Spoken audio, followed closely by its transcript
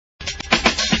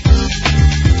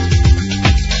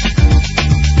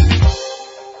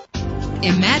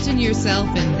Imagine yourself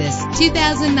in this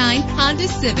 2009 Honda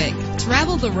Civic.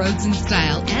 Travel the roads in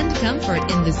style and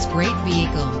comfort in this great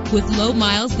vehicle. With low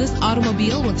miles, this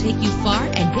automobile will take you far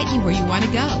and get you where you want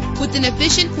to go. With an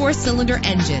efficient 4-cylinder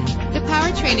engine, the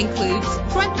powertrain includes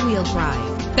front-wheel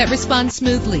drive that responds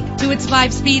smoothly to its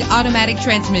 5-speed automatic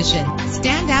transmission.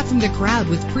 Stand out from the crowd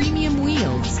with premium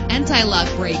wheels.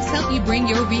 Anti-lock brakes help you bring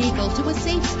your vehicle to a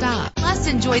safe stop. Plus,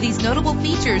 enjoy these notable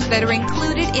features that are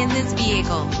included in this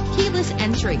vehicle: keyless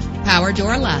entry, power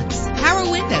door locks, power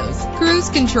windows, cruise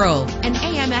control, an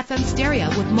AM/FM stereo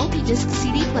with multi-disc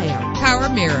CD player, power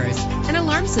mirrors, an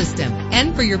alarm system.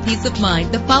 And for your peace of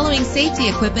mind, the following safety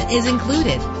equipment is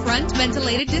included: front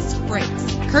ventilated disc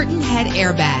brakes, curtain head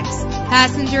airbags,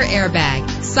 passenger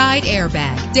airbag, side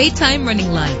airbag, daytime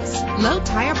running lights, low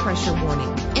tire pressure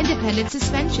warning, independent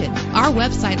suspension. Our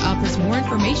website offers more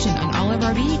information on all of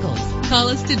our vehicles. Call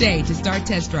us today to start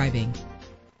test driving.